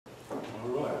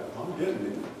I'm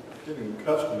getting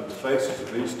accustomed to the faces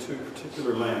of these two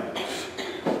particular lambs.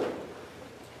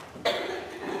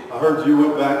 I heard you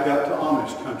went back out to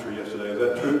Amish country yesterday. Is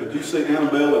that true? Did you see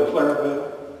Annabelle and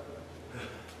Clarabelle?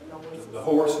 The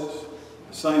horses?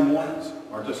 The same ones?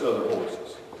 Or just other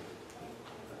horses?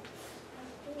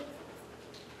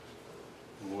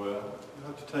 Well, you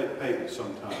have to take Peyton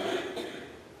sometime.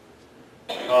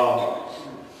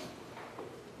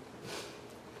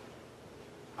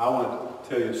 I want to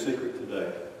tell you a secret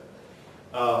today.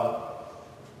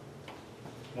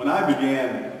 When I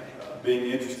began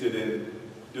being interested in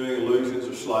doing illusions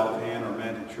or sleight of hand or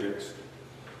magic tricks,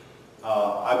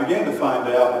 I began to find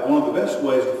out that one of the best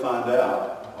ways to find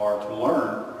out or to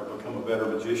learn or become a better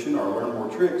magician or learn more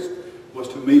tricks was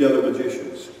to meet other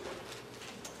magicians.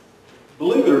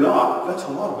 Believe it or not, that's a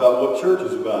lot about what church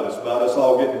is about. It's about us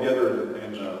all getting together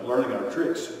and learning our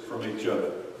tricks from each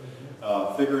other.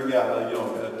 Figuring out,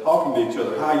 talking to each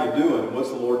other, how you doing, and what's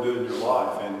the Lord doing in your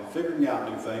life, and figuring out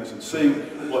new things and seeing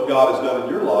what God has done in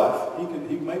your life,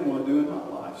 He may want to do in my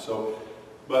life. So,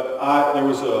 but there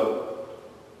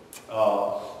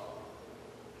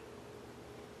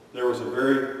was a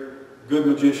very good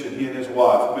magician, he and his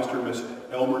wife, Mr. and Miss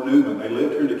Elmer Newman. They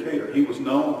lived here in Decatur. He was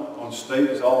known on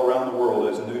stages all around the world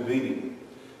as Newbini.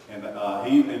 And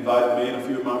he invited me and a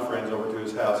few of my friends over to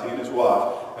his house, he and his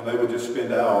wife, and they would just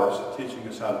spend hours teaching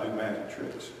us how to do magic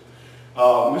tricks.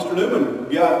 Mr. Newman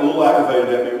got a little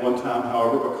aggravated at me one time,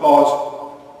 however, because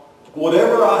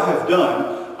whatever I have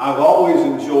done, I've always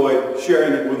enjoyed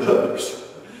sharing it with others.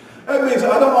 That means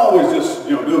I don't always just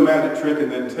do a magic trick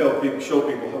and then show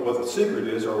people what the secret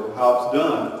is or how it's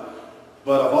done.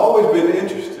 But I've always been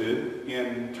interested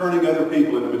in turning other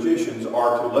people into magicians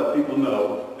or to let people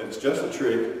know that it's just a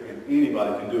trick and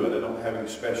anybody can do it. I don't have any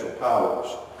special powers.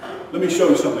 Let me show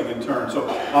you something in turn. So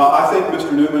I think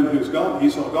Mr. Newman, he's gone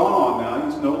on now.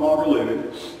 He's no longer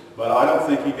living. But I don't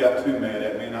think he got too mad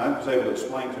at me. And I was able to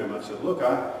explain to him. I said, look,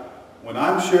 when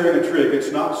I'm sharing a trick,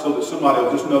 it's not so that somebody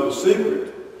will just know the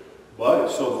secret, but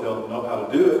it's so that they'll know how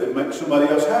to do it and make somebody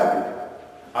else happy.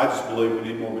 I just believe we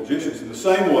need more magicians in the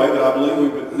same way that I believe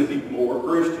we need more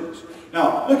Christians.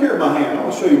 Now, look here at my hand. I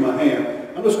want to show you my hand.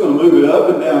 I'm just going to move it up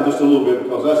and down just a little bit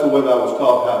because that's the way that I was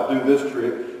taught how to do this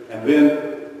trick. And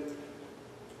then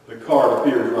the card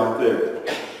appears right there.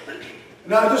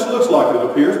 Now, it just looks like it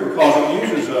appears because it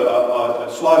uses a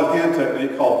sleight of hand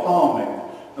technique called palming.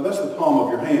 Now, that's the palm of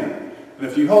your hand. And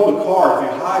if you hold a card,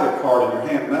 if you hide a card in your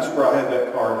hand, and that's where I had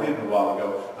that card hidden a while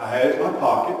ago. I had it in my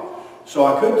pocket. So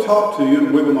I could talk to you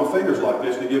and wiggle my fingers like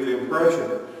this to give the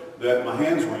impression that my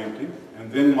hands were empty.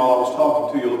 And then while I was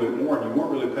talking to you a little bit more and you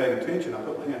weren't really paying attention, I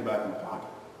put my hand back in my pocket.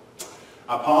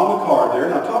 I palm the card there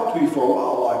and I talked to you for a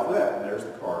while like that. And there's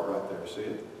the card right there. See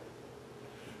it?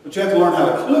 But you have to learn how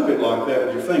to clip it like that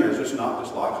with your fingers. It's not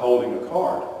just like holding a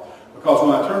card. Because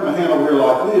when I turn my hand over here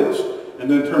like this and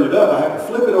then turn it up, I have to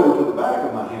flip it over to the back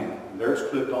of my hand. And there it's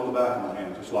clipped on the back of my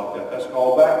hand just like that. That's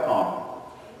called back palming.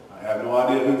 I have no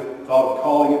idea who thought of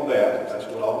calling it that. That's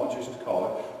what all magicians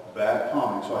call it, back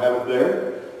palming. So I have it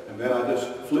there, and then I just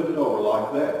flip it over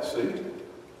like that. See?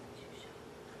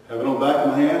 Have it on the back of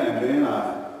my hand, and then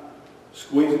I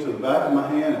squeeze it to the back of my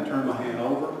hand and turn my hand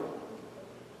over.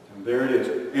 And there it is.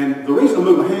 And the reason I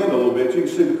move my hand a little bit, you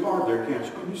can see the card there, can't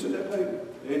you? Can you see that paper?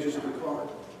 The edges of the card.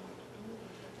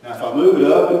 Now if I move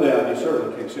it up and down, you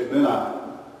certainly can't see it. Then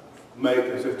I make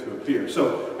as if to appear.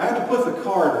 So I have to put the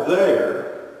card there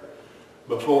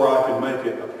before I can make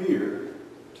it appear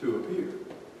to appear.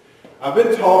 I've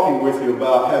been talking with you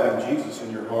about having Jesus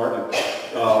in your heart. And,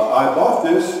 I bought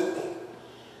this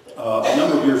a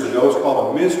number of years ago. It's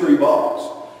called a mystery box.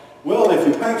 Well, if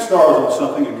you paint stars on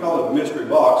something and call it a mystery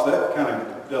box, that kind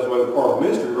of does away with part of the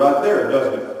mystery right there,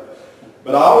 doesn't it?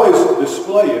 But I always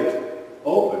display it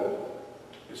open.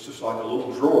 It's just like a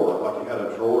little drawer, like you had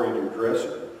a drawer in your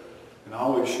dresser. And I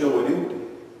always show it empty.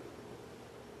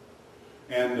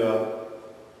 And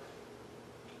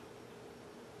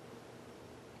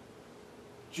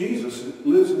Jesus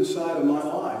lives inside of my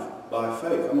life by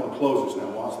faith. I'm going to close this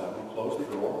now. Watch that. I'm going to close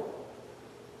the door.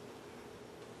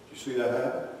 Did you see that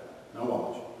happen? Now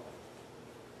watch.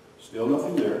 Still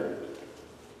nothing there.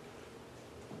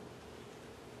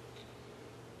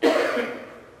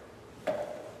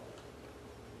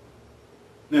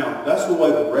 Now, that's the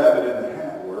way the rabbit in the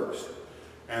hat works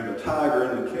and the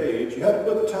tiger in the cage. You have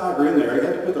to put the tiger in there. You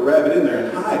have to put the rabbit in there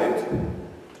and hide it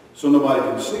so nobody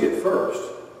can see it first.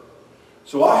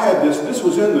 So I had this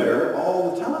was in there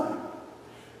all the time.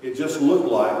 It just looked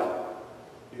like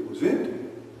it was empty.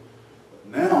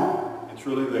 But now it's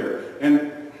really there.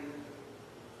 And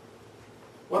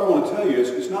what I want to tell you is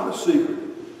it's not a secret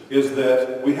is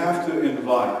that we have to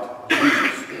invite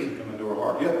Jesus to come into our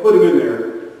heart. You have to put him in there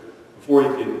before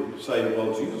you can say,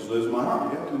 well, Jesus lives in my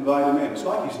heart. You have to invite him in. It's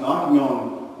like he's knocking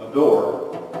on a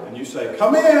door, and you say,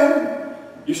 come in.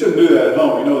 You shouldn't do that at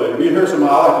home. You know that. If you hear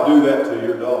somebody, I like to do that to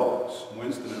your dogs,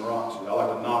 Winston and Roxy. I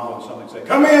like to knock on something and say,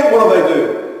 come in. What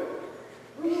do?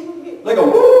 They go,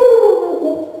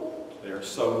 woo! They are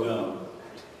so dumb.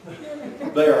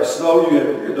 They are so,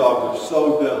 your dogs are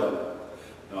so dumb.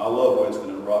 Now, I love Winston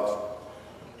and Roxy.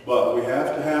 But we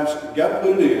have to have, you've got to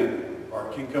put it in, or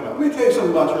it can come out. Let me tell you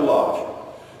something about your life.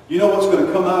 You know what's going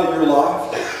to come out of your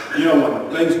life? You know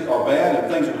when things are bad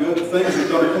and things are good, the things that are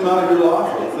going to come out of your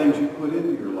life are the things you put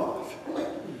into your life.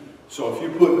 So if you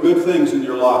put good things in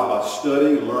your life by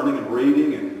studying and learning and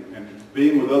reading and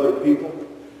being with other people,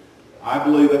 I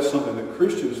believe that's something that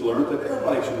Christians learn, that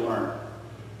everybody should learn.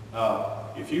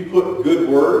 If you put good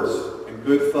words and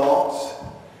good thoughts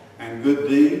and good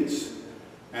deeds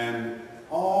and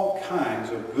all kinds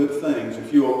of good things,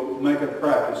 if you make a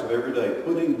practice of every day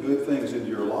putting good things into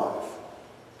your life,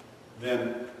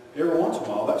 then every once in a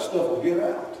while that stuff will get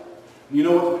out. And you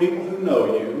know what? The people who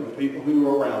know you, the people who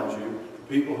are around you,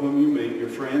 the people whom you meet, your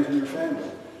friends and your family,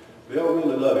 they'll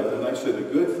really love it when they see the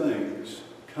good things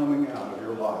coming out of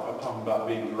your life. I'm talking about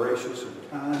being gracious and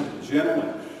kind and gentle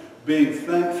and being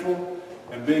thankful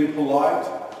and being polite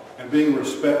and being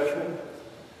respectful.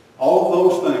 All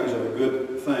of those things are the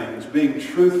good things. Being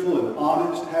truthful and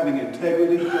honest, having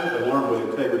integrity. You have to learn what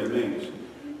integrity means.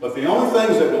 But the only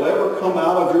things that will ever come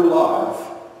out of your life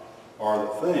are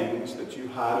the things that you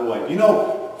hide away. You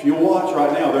know, if you watch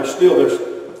right now, there's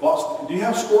lots. Do you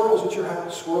have squirrels at your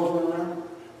house? Squirrels running around?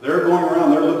 They're going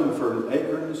around, they're looking for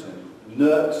acorns and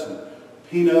nuts and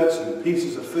peanuts and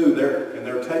pieces of food there, and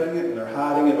they're taking it and they're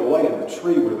hiding it away in the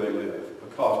tree where they live.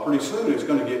 Because pretty soon it's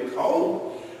going to get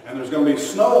cold, and there's going to be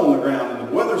snow on the ground, and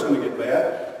the weather's going to get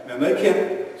bad, and they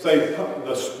can't say,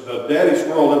 the daddy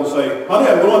squirrel doesn't say, honey,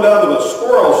 I'm going down to the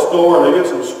squirrel store to get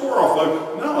some squirrel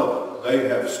food. No, they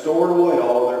have stored away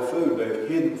all of their food. They've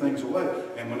hidden things away.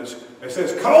 And when they say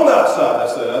it's cold outside,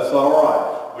 I say, that's all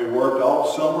right. We worked all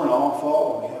summer and all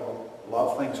fall, and we have a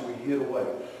lot of things we hid away.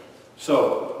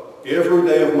 So every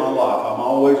day of my life, I'm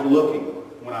always looking.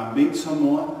 When I meet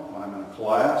someone, when I'm in a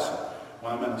class,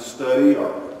 when I'm in a study,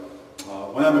 or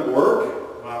when I'm at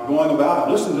work, when I'm going about,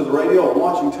 I'm listening to the radio, I'm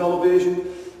watching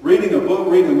television, reading a book,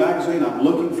 reading a magazine, I'm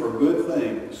looking for good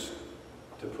things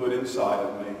to put inside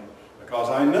of me. Because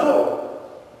I know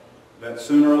that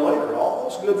sooner or later, all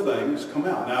those good things come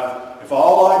out. Now, if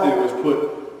all I do is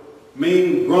put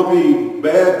mean, grumpy,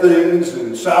 bad things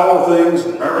and sour things,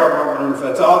 and if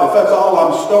that's all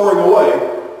I'm storing away,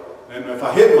 and if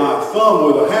I hit my thumb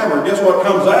with a hammer, guess what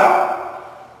comes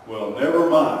out? Well, never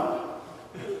mind.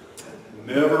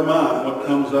 Never mind what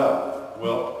comes out.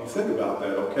 Well, you think about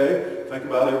that, okay? Think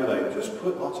about it every day. Just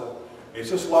put lots of, it's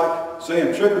just like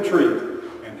saying trick or treat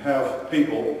and have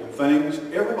people and things,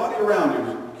 everybody around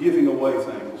you is giving away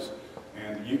things.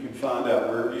 And you can find out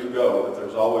wherever you go that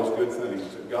there's always good things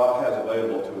that God has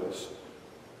available to us.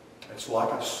 It's like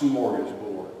a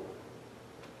smorgasbord.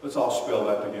 Let's all spell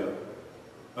that together.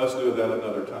 Let's do that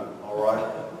another time, all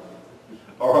right?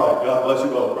 All right, God bless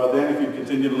you both. Brother Dan, if you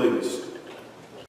continue to lead us.